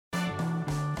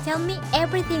Tell me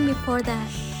everything before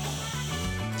that.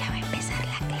 Ya va a empezar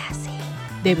la clase.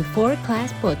 The Before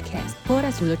Class Podcast por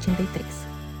Azul 83.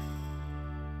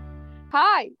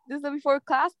 Hi, this is the Before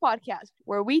Class Podcast,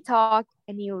 where we talk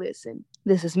and you listen.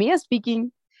 This is Mia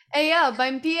speaking. Hey up,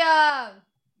 I'm Pia.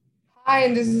 Hi,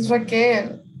 and this is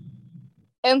Raquel.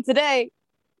 And today,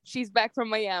 she's back from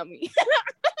Miami.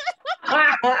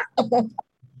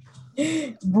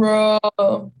 Bro.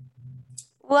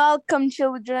 Welcome,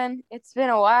 children. It's been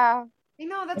a while. You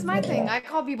know, that's my thing. I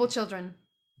call people children.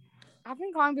 I've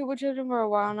been calling people children for a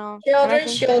while now. Children.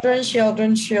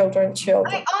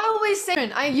 I always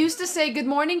say, I used to say good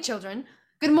morning, children.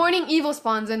 Good morning, evil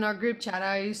spawns in our group chat.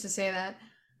 I used to say that.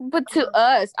 But to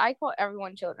us, I call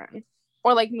everyone children.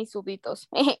 Or like mis súbditos.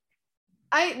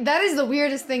 That is the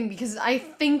weirdest thing because I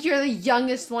think you're the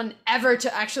youngest one ever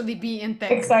to actually be in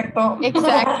things. Exacto.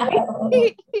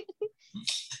 Exactly.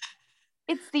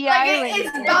 It's the island.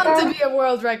 It's bound to be a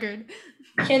world record.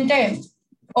 Gente,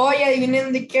 oye,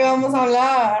 adivinen de qué vamos a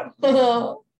hablar.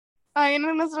 Ahí no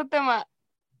es nuestro tema.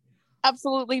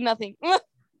 Absolutely nothing.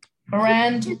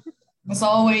 Rant, as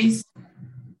always.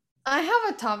 I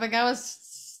have a topic I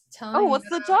was telling you. Oh, what's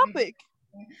the topic?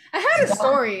 I had a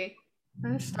story.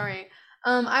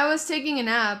 I was taking a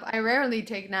nap. I rarely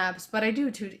take naps, but I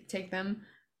do take them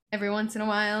every once in a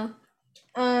while.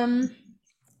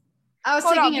 I was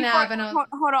taking a nap and I was...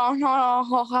 Hold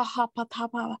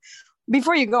on.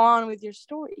 Before you go on with your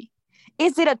story,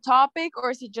 is it a topic or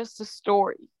is it just a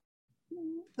story?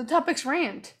 The topic's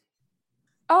rant.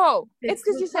 Oh, it's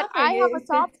because the you said topic. I have a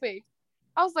topic.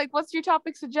 I was like, what's your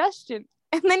topic suggestion?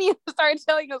 And then you started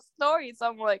telling a story, so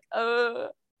I'm like,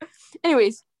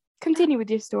 Anyways, continue with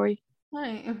your story.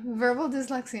 Hi, verbal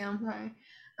dyslexia. I'm sorry.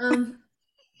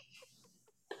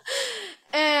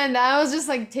 And I was just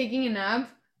like taking a nap,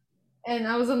 and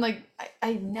I was on like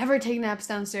I never take naps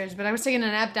downstairs, but I was taking a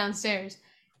nap downstairs,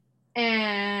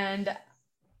 and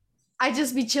I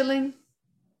just be chilling,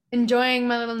 enjoying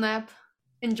my little nap,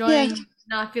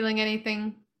 not feeling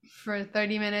anything for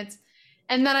 30 minutes,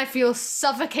 and then I feel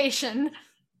suffocation.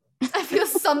 I feel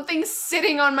something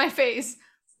sitting on my face.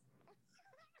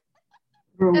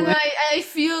 And then I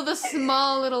feel the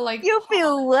small little like... You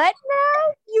feel what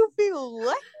now?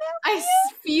 I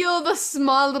feel the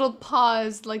small little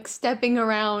paws like stepping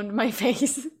around my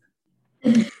face.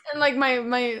 And like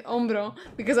my hombro,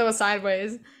 because I was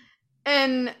sideways.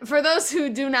 And for those who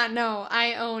do not know,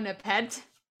 I own a pet.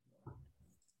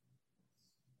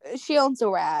 She owns a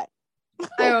rat.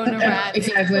 I own a rat.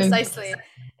 Exactly. Precisely.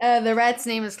 The rat's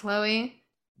name is Chloe.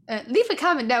 Leave a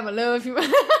comment down below if you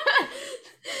want.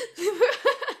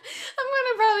 I'm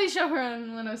gonna probably show her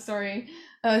on a story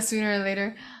sooner or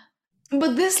later.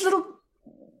 But this little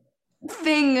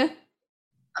thing,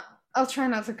 I'll try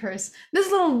not to curse. This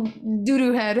little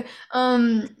doo-doo head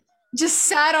just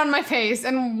sat on my face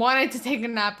and wanted to take a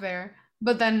nap there.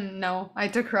 But then no, I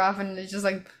took her off and it's just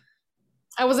like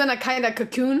I was in a kind of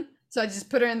cocoon, so I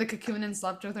just put her in the cocoon and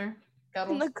slept with her.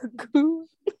 In the cocoon.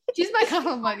 She's my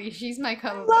cuddle buddy.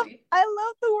 Buddy. I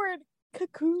love the word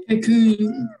cocoon.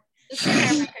 Cocoon.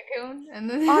 And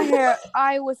then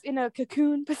I was in a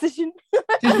cocoon position.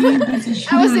 I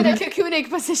was in a cocoonic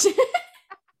position.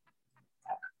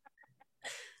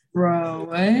 Bro,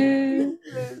 what?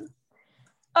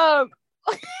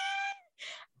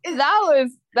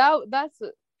 That's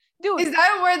dude. Is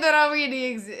that a word that already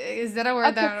exists? Is that a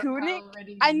word that cocoonic?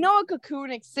 already... I know a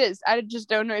cocoon exists. I just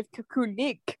don't know if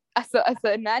cocoonic as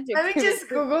an adjective. Let me just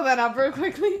Google that up real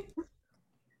quickly.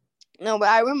 No, but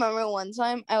I remember one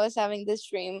time I was having this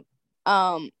dream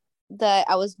that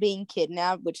I was being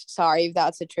kidnapped, which sorry if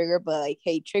that's a trigger, but like,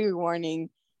 hey, trigger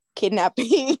warning,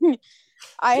 kidnapping.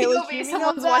 I was dreaming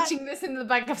someone's of that. watching this in the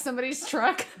back of somebody's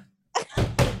truck.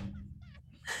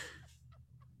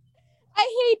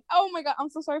 Oh my god,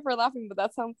 I'm so sorry for laughing, but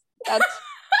that's just like, I'm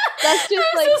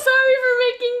so sorry for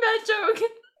making that joke.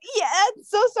 Yeah, I'm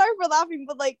so sorry for laughing,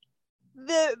 but like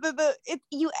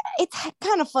it's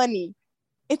kind of funny.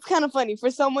 It's kind of funny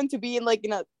for someone to be in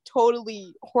a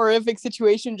totally horrific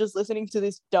situation just listening to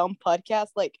this dumb podcast.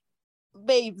 Like,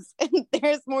 babes,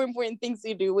 there's more important things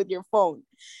to do with your phone.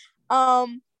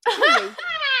 Anyways,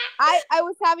 I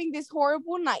was having this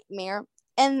horrible nightmare,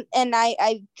 and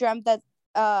I dreamt that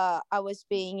I was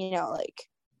being,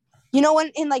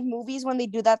 when in like movies when they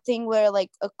do that thing where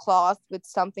like a cloth with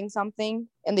something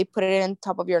and they put it on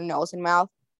top of your nose and mouth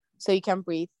so you can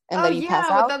breathe and then you pass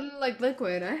out. With that like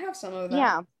liquid. I have some of that.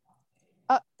 Yeah.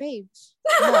 Babes.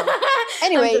 No.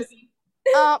 Anyways,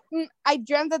 I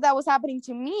dreamt that was happening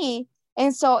to me,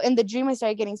 and so in the dream I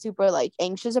started getting super like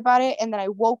anxious about it, and then I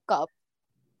woke up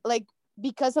like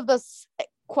because of the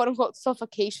quote unquote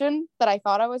suffocation that I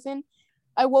thought I was in,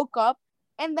 I woke up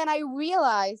and then I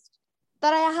realized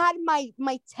that I had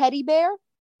my teddy bear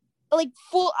like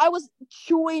full. I was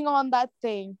chewing on that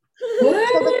thing. So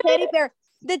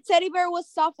the teddy bear was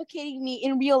suffocating me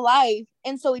in real life,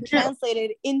 and so it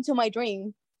translated into my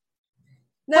dream.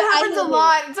 That happens a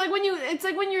lot. It's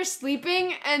like when you're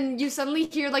sleeping and you suddenly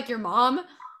hear like your mom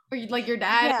or like your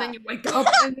dad, and then you wake up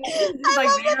and it's like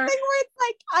there. Thing where it's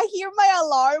like I hear my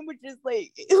alarm,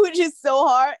 which is so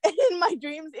hard, and in my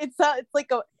dreams it's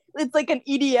like an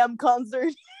EDM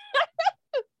concert.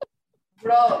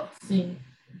 Bro, sí.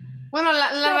 Bueno,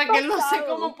 la Raquel no sé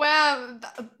cómo pueda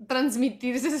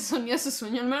transmitirse ese sonido a su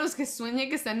sueño, al menos que sueñe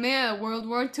que está en medio de World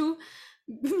War II.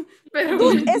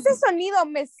 Pero ese sonido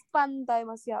me espanta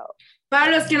demasiado.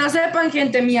 Para los que no sepan,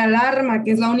 gente, mi alarma,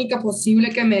 que es la única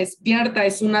posible que me despierta,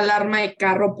 es una alarma de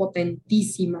carro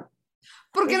potentísima.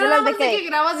 ¿Por qué no la de que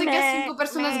grabas de que hay 5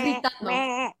 personas gritando?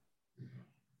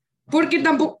 Porque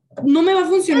tampoco, no me va a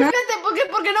funcionar. Espérate,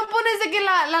 ¿por qué no pones de que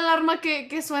la alarma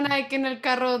que suena de que en el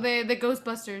carro de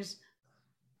Ghostbusters?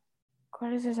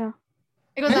 ¿Cuál es esa?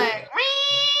 It goes like,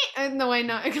 no, wait,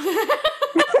 no. It goes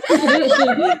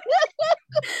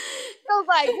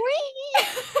like,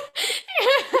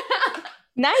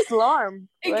 nice alarm.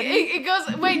 It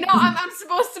goes, wait, no, I'm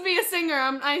supposed to be a singer.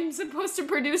 I'm supposed to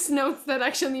produce notes that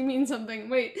actually mean something.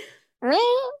 Wait.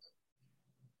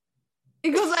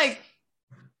 It goes like,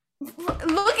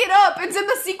 look it up. It's in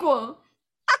the sequel.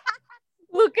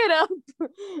 Look it up.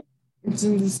 It's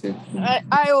in the sequel.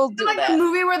 I will do like that. The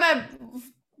movie where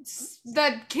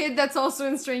that kid that's also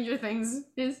in Stranger Things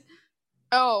is.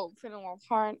 Oh, Philip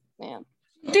Hart, man.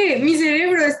 Sí, mi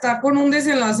cerebro está con un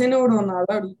desenlace neuronal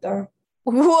ahorita.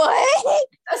 What?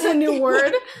 That's a new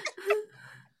word.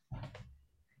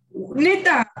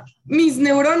 Neta, mis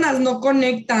neuronas no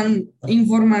conectan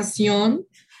información.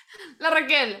 La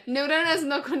Raquel, neuronas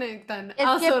no conectan. Es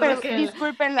also, que, Raquel.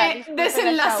 Discúlpenla.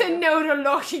 Desenlace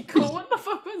neurológico. What the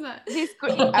fuck was that?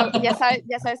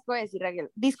 Ya sabes qué voy a decir, Raquel.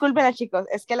 Discúlpenla, chicos.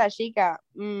 Es que la chica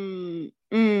viene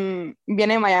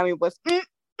de Miami, pues.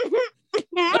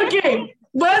 Ok,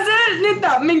 voy a hacer,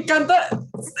 neta, me encanta.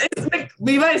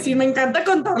 Me iba a decir, me encanta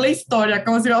contar la historia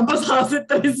como si me ha pasado hace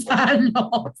 3 años.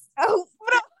 Oh,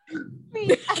 bro.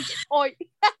 Hoy.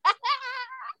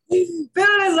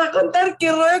 Pero les voy a contar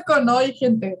qué rollo con hoy,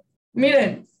 gente.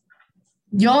 Miren,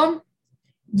 yo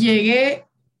llegué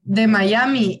de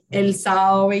Miami el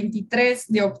sábado 23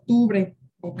 de octubre,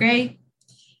 ¿ok?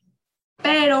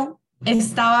 Pero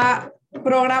estaba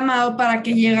programado para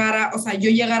que llegara, o sea, yo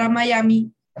llegara a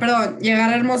Miami,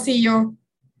 llegara a Hermosillo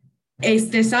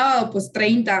este sábado, pues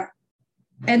 30.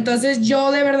 Entonces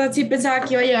yo de verdad sí pensaba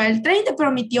que iba a llegar el 30,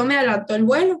 pero mi tío me adelantó el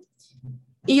vuelo.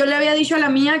 Y yo le había dicho a la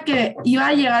mía que iba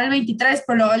a llegar el 23,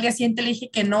 pero luego al día siguiente le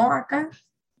dije que no acá.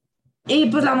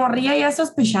 Y pues la morrilla ya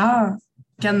sospechaba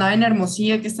que andaba en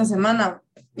Hermosillo, que esta semana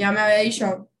ya me había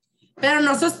dicho. Pero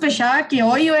no sospechaba que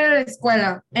hoy iba a ir a la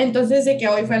escuela. Entonces de que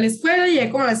hoy fui a la escuela,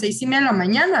 llegué como a las 6:30 de la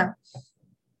mañana.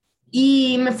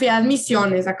 Y me fui a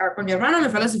admisiones acá con mi hermana, me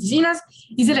fui a las oficinas,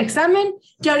 hice el examen,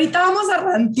 que ahorita vamos a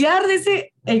rantear de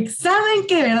ese examen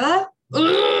que de verdad...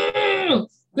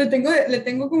 Le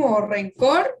tengo como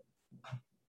rencor.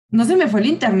 No se me fue el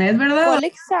internet, ¿verdad? ¿Cuál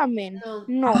examen?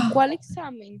 No, ¿cuál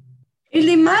examen? El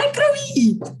de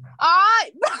Microbit.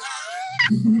 ¡Ay! No,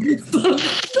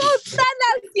 tan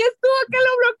así estuvo que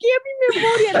lo bloqueé en mi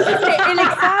memoria. Dijiste, el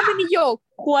examen y yo,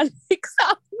 ¿cuál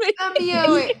examen? También,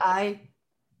 güey. Ay.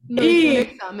 No Y- el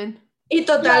examen. Y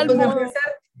total, pues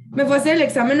me fue a hacer el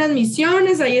examen de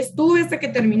admisiones, ahí estuve hasta que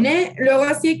terminé. Luego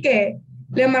así que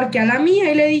le marqué a la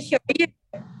mía y le dije, oye,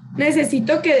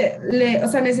 necesito que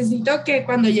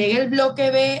cuando llegue el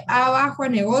bloque B abajo a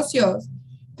negocios,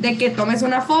 de que tomes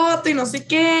una foto y no sé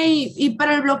qué, y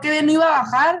para el bloque B no iba a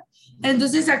bajar.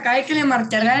 Entonces acá de que le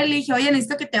marqué al Gael y le dije, oye,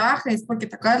 necesito que te bajes, porque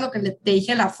te acuerdas lo que te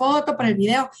dije, la foto para el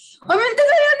video. Obviamente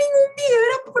no era ningún video,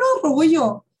 era puro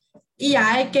rollo. Y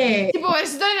ya de que... Tipo,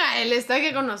 esto era él, está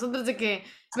que con nosotros, de que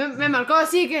me marcó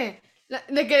así que...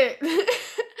 De que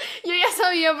yo ya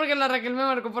sabía porque la Raquel me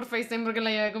marcó por FaceTime porque la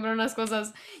llevé a comprar unas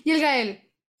cosas. Y el Gael,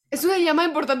 es una llamada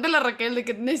importante la Raquel de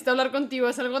que necesita hablar contigo,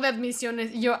 es algo de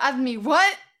admisiones. Y yo, what?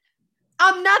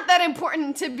 I'm not that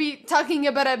important to be talking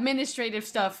about administrative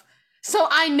stuff. So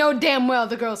I know damn well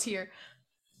the girl's here.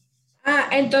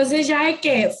 Entonces ya de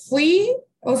que fui,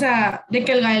 o sea, de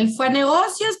que el Gael fue a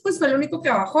negocios, pues fue el único que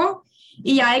bajó.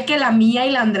 Y ya de que la mía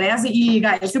y la Andrea y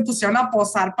Gael se pusieron a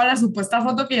posar para la supuesta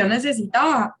foto que yo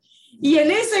necesitaba. Y en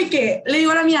eso, y que le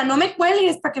digo a la mía, no me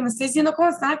cuelgues para que me estés diciendo cómo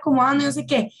estaba acomodando y no sé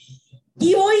qué.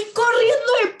 Y voy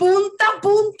corriendo de punta a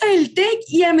punta del TEC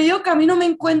y a medio camino me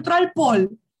encuentro al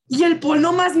Paul. Y el Paul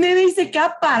nomás me ve y se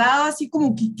queda parado así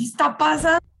como que, ¿qué está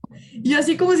pasando? Y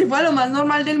así como si fuera lo más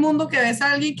normal del mundo que ves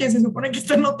a alguien que se supone que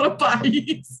está en otro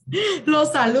país. Lo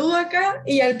saludo acá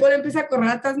y el Paul empieza a correr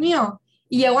atrás mío.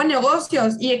 Y llego a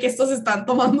negocios y de que estos están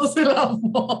tomándose la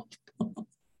foto.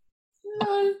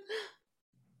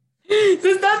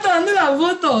 Se están tomando la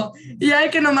foto. Y ya de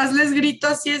que nomás les grito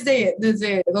así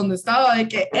desde donde estaba, de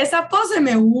que esa pose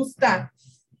me gusta.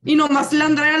 Y nomás la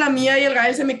Andrea, la mía y el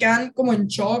Gael se me quedan como en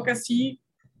shock así.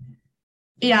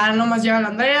 Y ya nomás llega la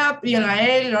Andrea y el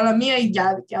Gael y luego la mía y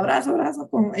ya, de que abrazo,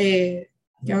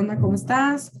 ¿qué onda? ¿Cómo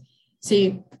estás?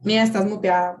 Sí, mía, estás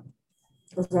muteada.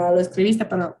 O sea, lo escribiste,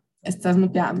 pero estás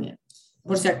muteada, mía.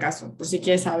 Por si acaso, por si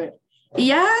quieres saber. Y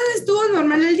ya estuvo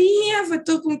normal el día, fue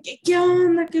todo como que, ¿qué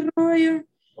onda? ¿Qué rollo?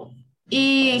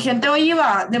 Y gente hoy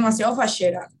iba demasiado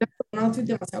fachera. Un outfit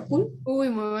demasiado cool. Uy,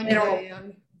 muy bonito.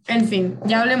 Pero, en fin,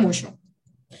 ya hablé mucho.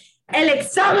 ¡El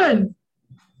examen!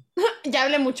 Ya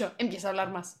hablé mucho, empiezo a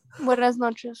hablar más. Buenas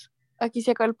noches. Aquí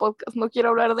se acaba el podcast. No quiero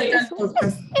hablar de eso.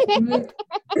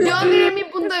 Yo diré mi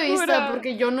punto de vista Locura.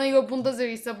 porque yo no digo puntos de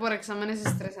vista por exámenes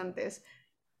estresantes.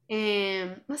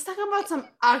 Let's talk about some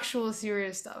actual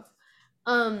serious stuff.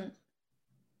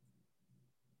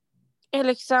 El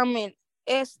examen.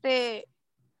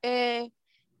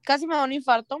 Casi me da un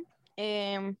infarto.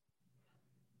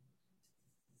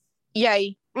 Y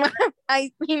ahí.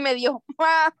 Ahí sí me dio.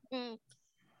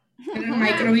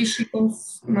 Microbit,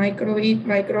 chicos.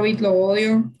 Microbit, lo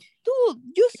odio.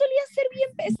 Yo solía ser bien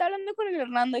estaba hablando con el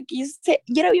Hernando aquí.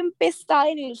 Yo era bien pesada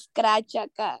en el Scratch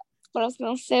acá. Para los que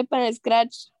no sepan, el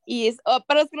Scratch.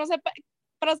 Para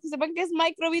los que sepan que es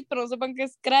Microbit, pero no sepan que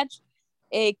es Scratch.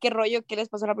 Qué rollo que les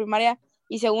pasó en la primaria.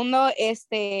 Y segundo,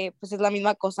 pues es la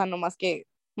misma cosa, nomás que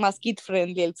más kid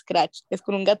friendly el Scratch. Es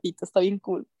con un gatito, está bien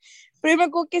cool. Pero yo me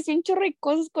acuerdo que hice un chorro de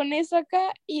cosas con eso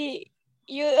acá.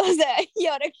 O sea, y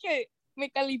ahora que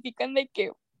me califican de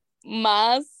que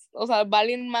más, o sea,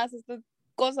 valen más estas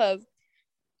cosas.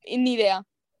 Y ni idea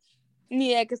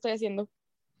qué estoy haciendo.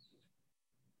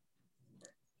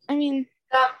 I mean,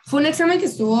 Fue un examen que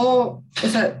estuvo, o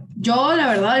sea, yo la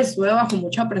verdad estuve bajo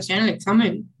mucha presión en el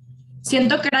examen.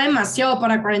 Siento que era demasiado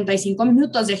para 45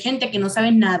 minutos de gente que no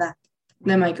sabe nada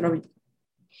de microbit.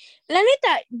 la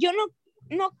neta, yo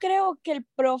no creo que el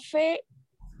profe,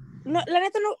 no, la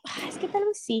neta no, es que tal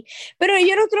vez sí, pero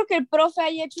yo no creo que el profe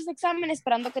haya hecho ese examen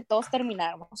esperando que todos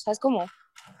termináramos, o sea,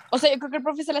 yo creo que el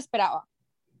profe se la esperaba.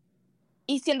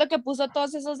 Y siento que puso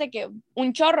todos esos de que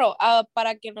un chorro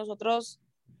para que nosotros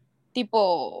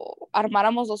tipo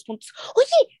armáramos 2 puntos.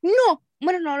 Oye, no,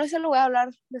 bueno, no, eso lo voy a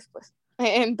hablar después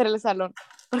entre el salón,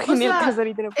 porque O ni el sea, caso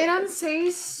ahorita no puedo. eran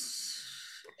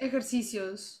 6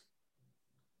 ejercicios.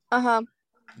 Ajá.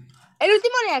 El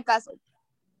último ni el caso.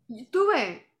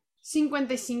 Tuve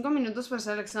 55 minutos para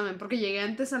hacer el examen porque llegué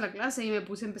antes a la clase y me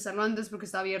puse a empezarlo antes porque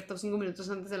estaba abierto 5 minutos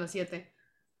antes de las 7.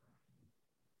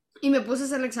 Y me puse a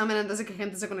hacer el examen antes de que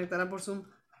gente se conectara por Zoom.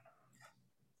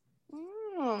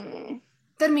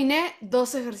 Terminé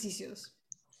 2 ejercicios.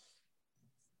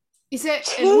 Hice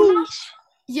el 1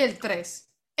 y el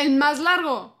 3. El más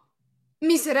largo.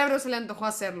 Mi cerebro se le antojó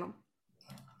hacerlo.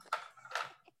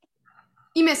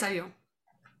 Y me salió.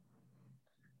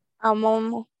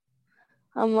 Amamos.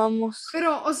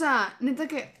 Pero, o sea, neta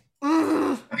que...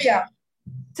 Yeah.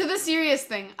 To the serious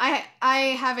thing,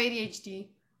 I have ADHD.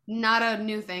 Not a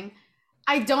new thing.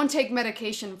 I don't take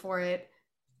medication for it.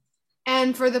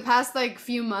 And for the past like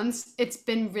few months, it's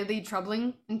been really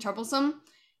troubling and troublesome.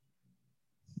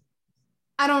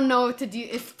 I don't know if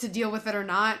to deal with it or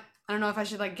not. I don't know if I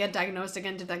should like get diagnosed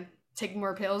again to like take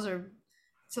more pills or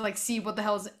to like see what the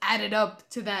hell's added up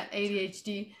to that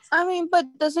ADHD. I mean, but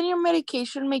doesn't your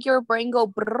medication make your brain go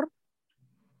brr?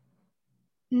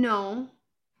 No.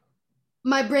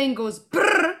 My brain goes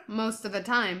brr most of the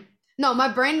time. No, my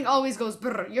brain always goes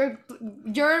brr.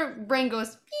 Your brain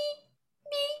goes beep,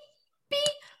 beep,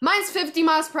 beep. Mine's 50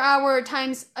 miles per hour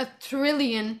times a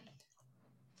trillion.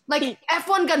 Like,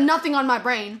 F1 got nothing on my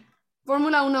brain.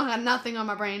 Formula 1 got nothing on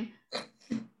my brain.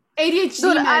 ADHD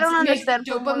Dude, I meds don't make understand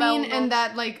Formula dopamine 1. and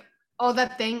that, like, all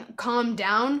that thing calm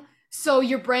down. So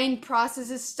your brain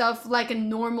processes stuff like a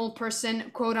normal person,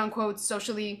 quote unquote,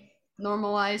 socially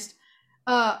normalized,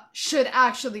 should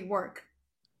actually work.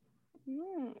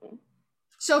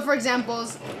 So, for example,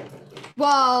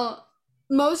 while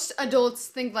most adults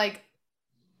think like,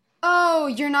 oh,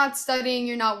 you're not studying,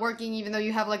 you're not working, even though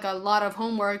you have like a lot of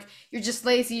homework, you're just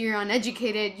lazy, you're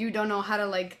uneducated, you don't know how to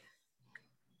like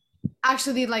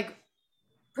actually like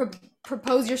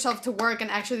propose yourself to work and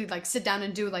actually like sit down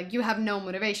and do, like you have no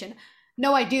motivation.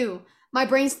 No, I do. my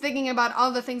brain's thinking about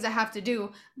all the things I have to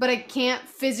do, but I can't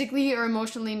physically or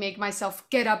emotionally make myself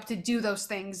get up to do those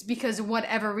things because of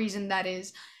whatever reason that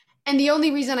is. And the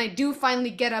only reason I do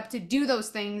finally get up to do those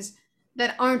things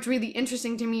that aren't really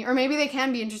interesting to me, or maybe they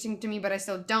can be interesting to me, but I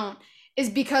still don't, is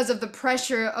because of the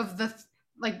pressure of the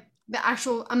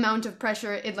actual amount of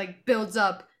pressure it like builds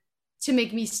up to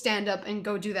make me stand up and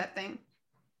go do that thing.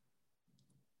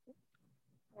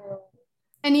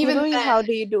 And even Literally, then, how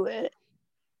do you do it?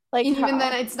 Like, and even how?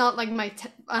 then, it's not like my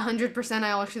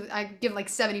 100%. I give like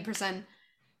 70%,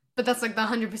 but that's like the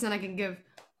 100% I can give.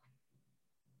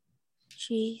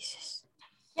 Jesus.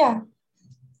 Yeah.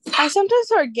 I sometimes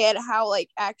forget how, like,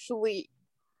 actually,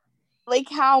 like,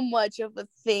 how much of a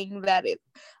thing that is.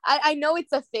 I know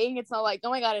it's a thing. It's not like, oh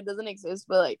my God, it doesn't exist.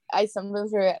 But, like, I sometimes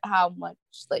forget how much,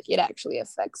 like, it actually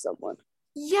affects someone.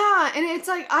 Yeah, and it's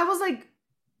like,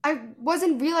 I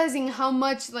wasn't realizing how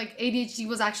much, like, ADHD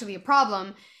was actually a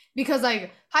problem. Because,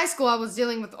 like, high school, I was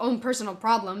dealing with own personal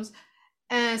problems.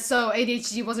 And so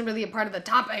ADHD wasn't really a part of the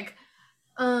topic.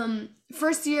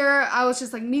 First year, I was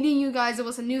just, like, meeting you guys. It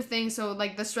was a new thing. So,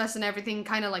 like, the stress and everything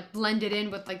kind of, like, blended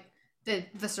in with, like,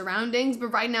 the surroundings. But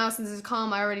right now, since it's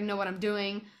calm, I already know what I'm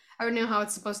doing. I already know how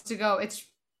it's supposed to go. It's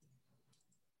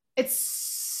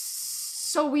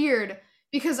so weird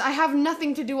because I have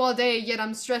nothing to do all day, yet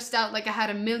I'm stressed out like I had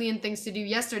a million things to do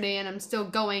yesterday and I'm still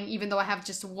going even though I have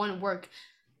just one work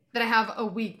that I have a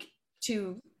week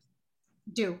to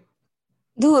do.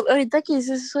 Dude, ahorita que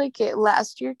dices eso de que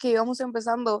last year que íbamos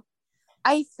empezando,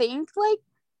 I think, like,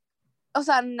 o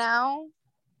sea, now,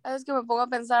 es que me pongo a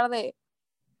pensar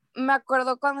me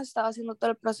acuerdo cuando estaba haciendo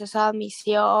todo el proceso de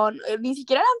admisión, ni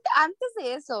siquiera antes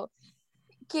de eso,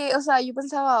 que, o sea, yo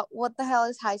pensaba, what the hell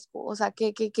is high school? O sea,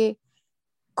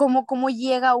 cómo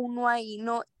llega uno ahí,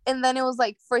 ¿no? And then it was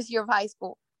like first year of high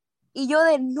school. Y yo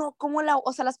no,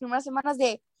 o sea, las primeras semanas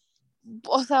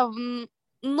o sea,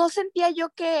 no sentía yo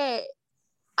que,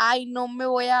 ay, no me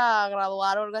voy a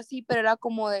graduar o algo así, pero era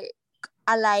como de,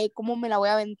 ¿cómo me la voy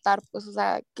a aventar? Pues, o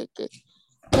sea, ¿qué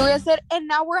voy a hacer? And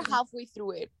now we're halfway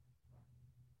through it.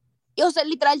 Y, o sea,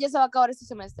 literal, ya se va a acabar este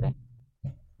semestre.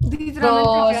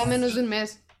 Literalmente queda menos de un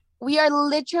mes. We are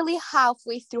literally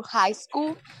halfway through high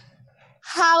school.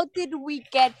 How did we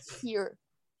get here?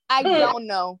 I don't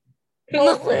know.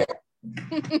 No sé.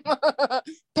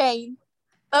 Pain.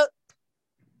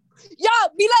 ¡Ya!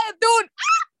 ¡Mila de Dune!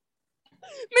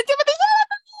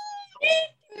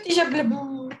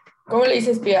 Shablabu. ¿Cómo le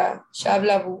dices, Pia?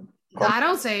 Shablabu. I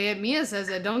don't say it. Mia says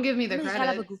it. Don't give me the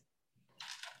credit.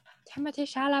 Timothy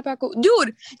Chalamet.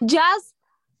 Dude, Jazz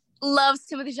loves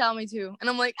Timothy Chalamet too. And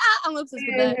I'm like, I'm obsessed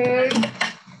with that.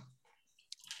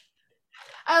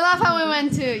 I love how we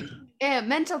went to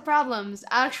mental problems,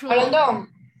 actual Hablando,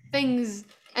 things,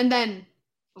 and then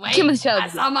wait, Timothy I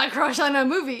Chalamet. saw my crush on a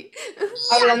movie.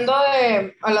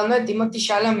 hablando de Timothy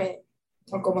Chalamet,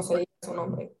 o como se dice su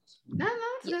nombre, No,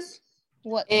 Yes.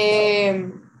 What?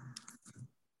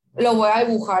 lo voy a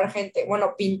dibujar, gente.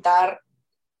 Bueno, pintar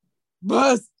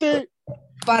Busted.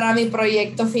 para mi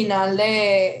proyecto final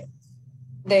de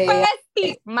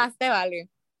Más te vale.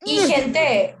 Y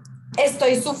gente,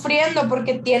 estoy sufriendo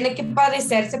porque tiene que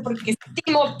parecerse, porque es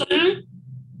Timothy.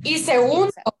 Y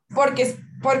segundo, porque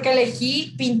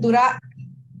elegí pintura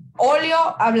óleo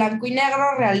a blanco y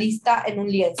negro realista en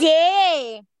un lienzo.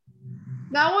 ¿Qué?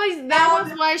 That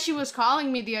was why she was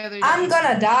calling me the other day. I'm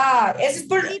gonna die. Eso es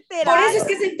por eso es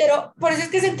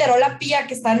que se enteró la Pía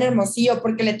que está en Hermosillo,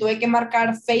 porque le tuve que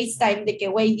marcar FaceTime de que,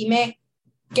 güey, dime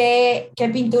qué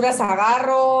pinturas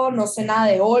agarro, no sé nada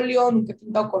de óleo, nunca he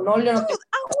pintado con óleo. No te...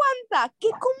 Aguanta,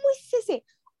 ¿cómo es ese?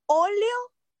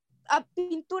 ¿Óleo? ¿A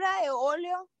pintura de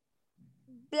óleo?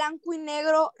 Blanco y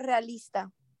negro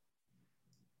realista.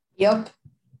 Yup.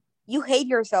 You hate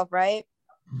yourself, right?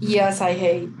 Yes, I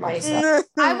hate myself.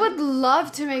 I would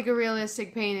love to make a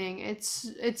realistic painting. It's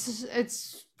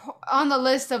on the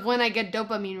list of when I get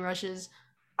dopamine rushes.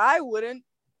 I wouldn't.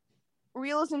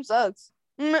 Realism sucks.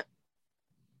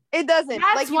 It doesn't.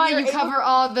 That's like, why you cover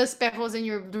all the spejos in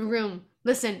your room.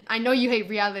 Listen, I know you hate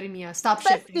reality, Mia. Stop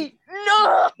shifting.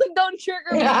 No, don't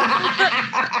trigger me.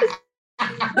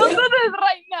 Don't do this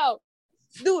right now.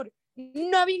 Dude,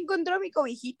 no había encontrado mi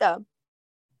cobijita.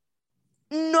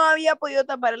 No había podido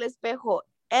tapar el espejo.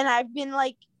 And I've been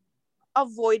like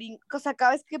avoiding, because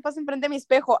cada vez que paso enfrente de mi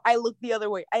espejo, I look the other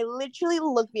way. I literally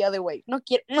look the other way. No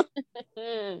quiero.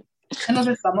 Nos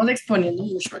estamos exponiendo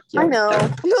mucho aquí. I know.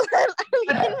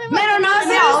 Pero no,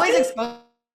 I always expose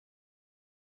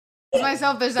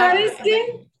myself. There's that.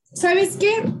 ¿Sabes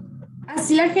qué?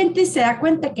 Así la gente se da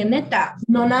cuenta que neta,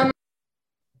 no nada más.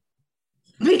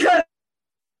 Because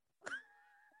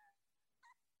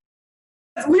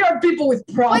We are people with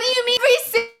What problems. do you mean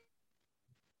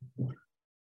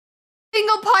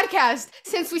single podcast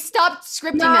since we stopped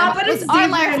scripting them but was it's our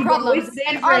life different, bro. problems It's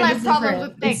and our different, life it's problems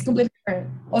different. with things. It's completely different.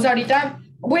 O sea, ahorita,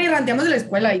 güey, ranteamos de la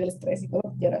escuela y del estrés y todo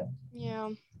lo que quieras. Yeah.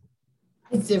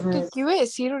 It's ¿Qué different. iba a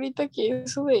decir ahorita que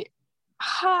eso de...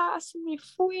 se me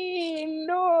fue,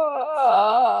 no.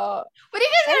 What are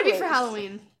you guys gonna be for Anyways.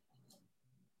 Halloween?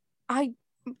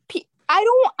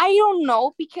 I don't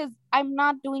know because I'm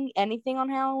not doing anything on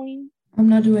Halloween. I'm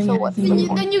not doing So what's anything.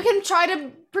 the- Then you can try to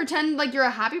pretend like you're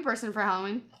a happy person for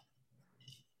Halloween.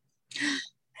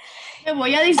 Me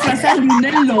voy a disfrazar de un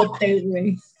elote,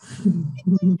 güey.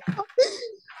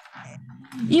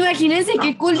 Imagínense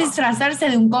qué cool disfrazarse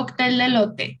de un cóctel de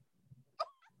elote.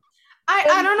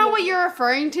 I don't know what you're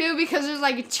referring to because there's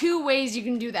like 2 ways you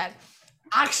can do that.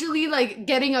 Actually, like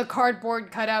getting a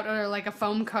cardboard cutout or like a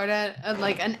foam cutout of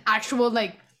like an actual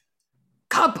like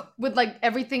cup with like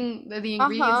everything the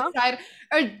ingredients inside,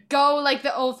 or go like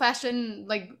the old-fashioned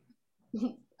like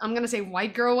I'm gonna say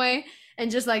white girl way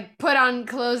and just like put on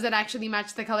clothes that actually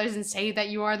match the colors and say that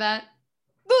you are that.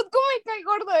 Dude, ¿cómo me cae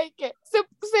gordo de que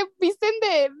se visten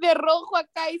de rojo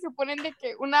acá y se ponen de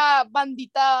que una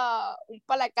bandita, un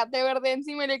palacate verde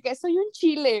encima y de que soy un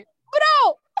chile?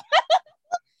 ¡Bro!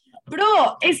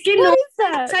 Bro, es que no,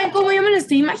 ¿saben cómo yo me lo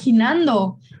estoy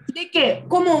imaginando? De que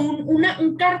como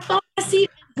un cartón así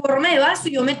en forma de vaso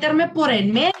y yo meterme por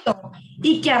el medio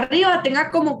y que arriba tenga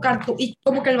como cartón y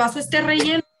como que el vaso esté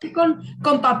relleno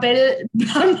con papel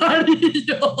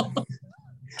amarillo.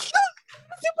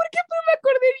 No sé por qué, pero me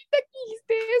acordé ahorita que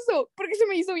dijiste eso, porque se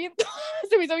me hizo bien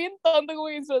tonto como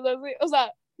disfrazarse, o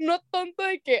sea, no tonto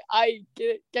de que, ay,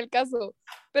 que al caso,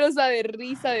 pero o sea, de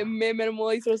risa, de meme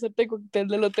hermoso disfrazarte de cóctel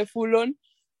de lote fulón.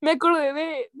 Me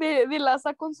acordé de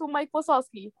Laza con su Mike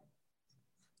Wazowski,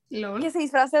 Lol. que se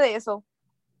disfrace de eso,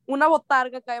 una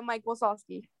botarga acá de Mike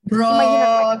Wazowski. Bro,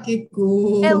 Imagínate. qué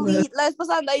cool. La vez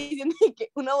pasada andaba diciendo que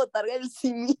una botarga del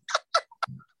Simi.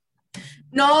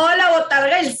 No, la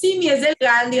botarga del Simi es del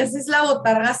Gandhi, esa es la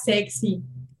botarga sexy.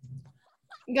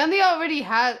 Gandhi already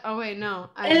had. Oh wait, no.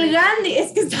 El Gandhi,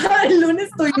 es que el lunes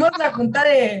tuvimos la junta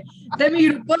de mi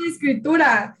grupo de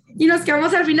escritura y nos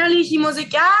quedamos al final y dijimos de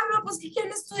que, no, pues ¿qué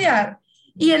quieren estudiar?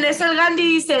 Y en eso el Gandhi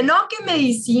dice, no, que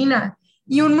medicina.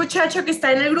 Y un muchacho que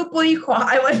está en el grupo dijo,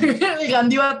 ay, bueno, el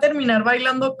Gandhi va a terminar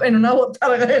bailando en una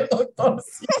botarga del doctor.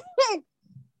 Sí.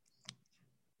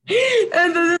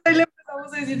 Entonces ahí le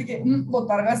empezamos a decir que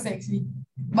botarga sexy,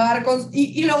 barcos,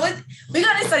 y luego,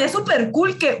 oigan, estaría súper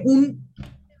cool que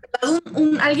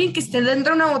alguien que esté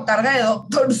dentro de una botarga de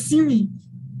doctor Simi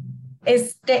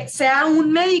sea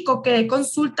un médico que dé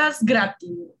consultas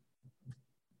gratis.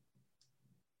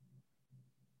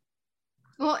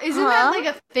 Well, isn't that like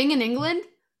a thing in England?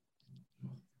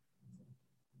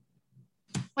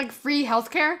 Like free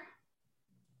healthcare?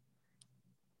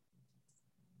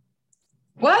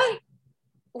 What?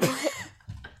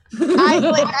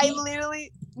 I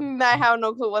literally I have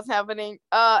no clue what's happening.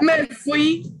 Me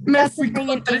fui thing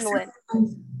in England.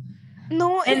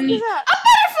 No, En- es que A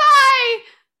butterfly!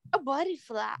 a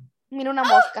butterfly. Mira una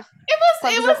mosca. It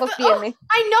was ojos the, tiene?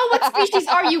 I know what species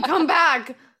are you. Come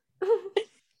back.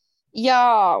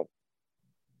 Yeah.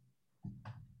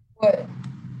 What?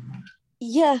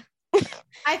 Yeah.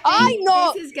 I think Ay,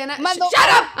 no. this is gonna Mando- shut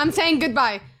up. I'm saying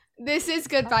goodbye. This is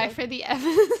goodbye Okay. for the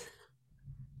Evans.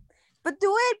 But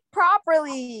do it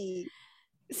properly.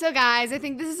 So guys, I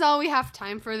think this is all we have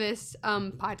time for this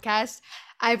podcast.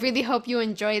 I really hope you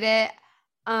enjoyed it.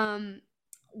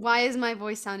 Why is my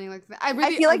voice sounding like that? I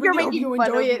feel like you're hope making you fun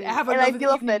enjoy of it. me, Have a and I lovely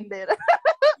feel evening. offended.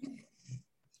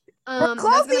 That's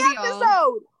Close the gonna be all.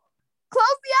 episode.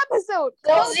 Close the episode.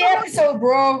 Close the episode,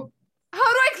 bro.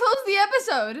 How do I close the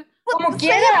episode? Como Say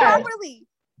it quieras. properly.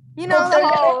 You know the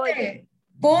whole. Like,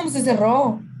 Boom, se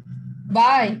cerró.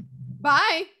 Bye.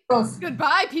 Bye. Adiós.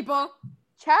 Goodbye, people.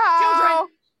 ciao. Children.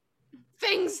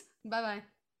 Things. Bye bye.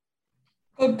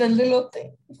 Cóctel de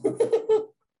elote.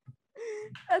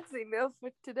 That's enough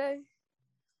for today.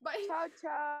 Bye. Ciao,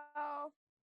 ciao.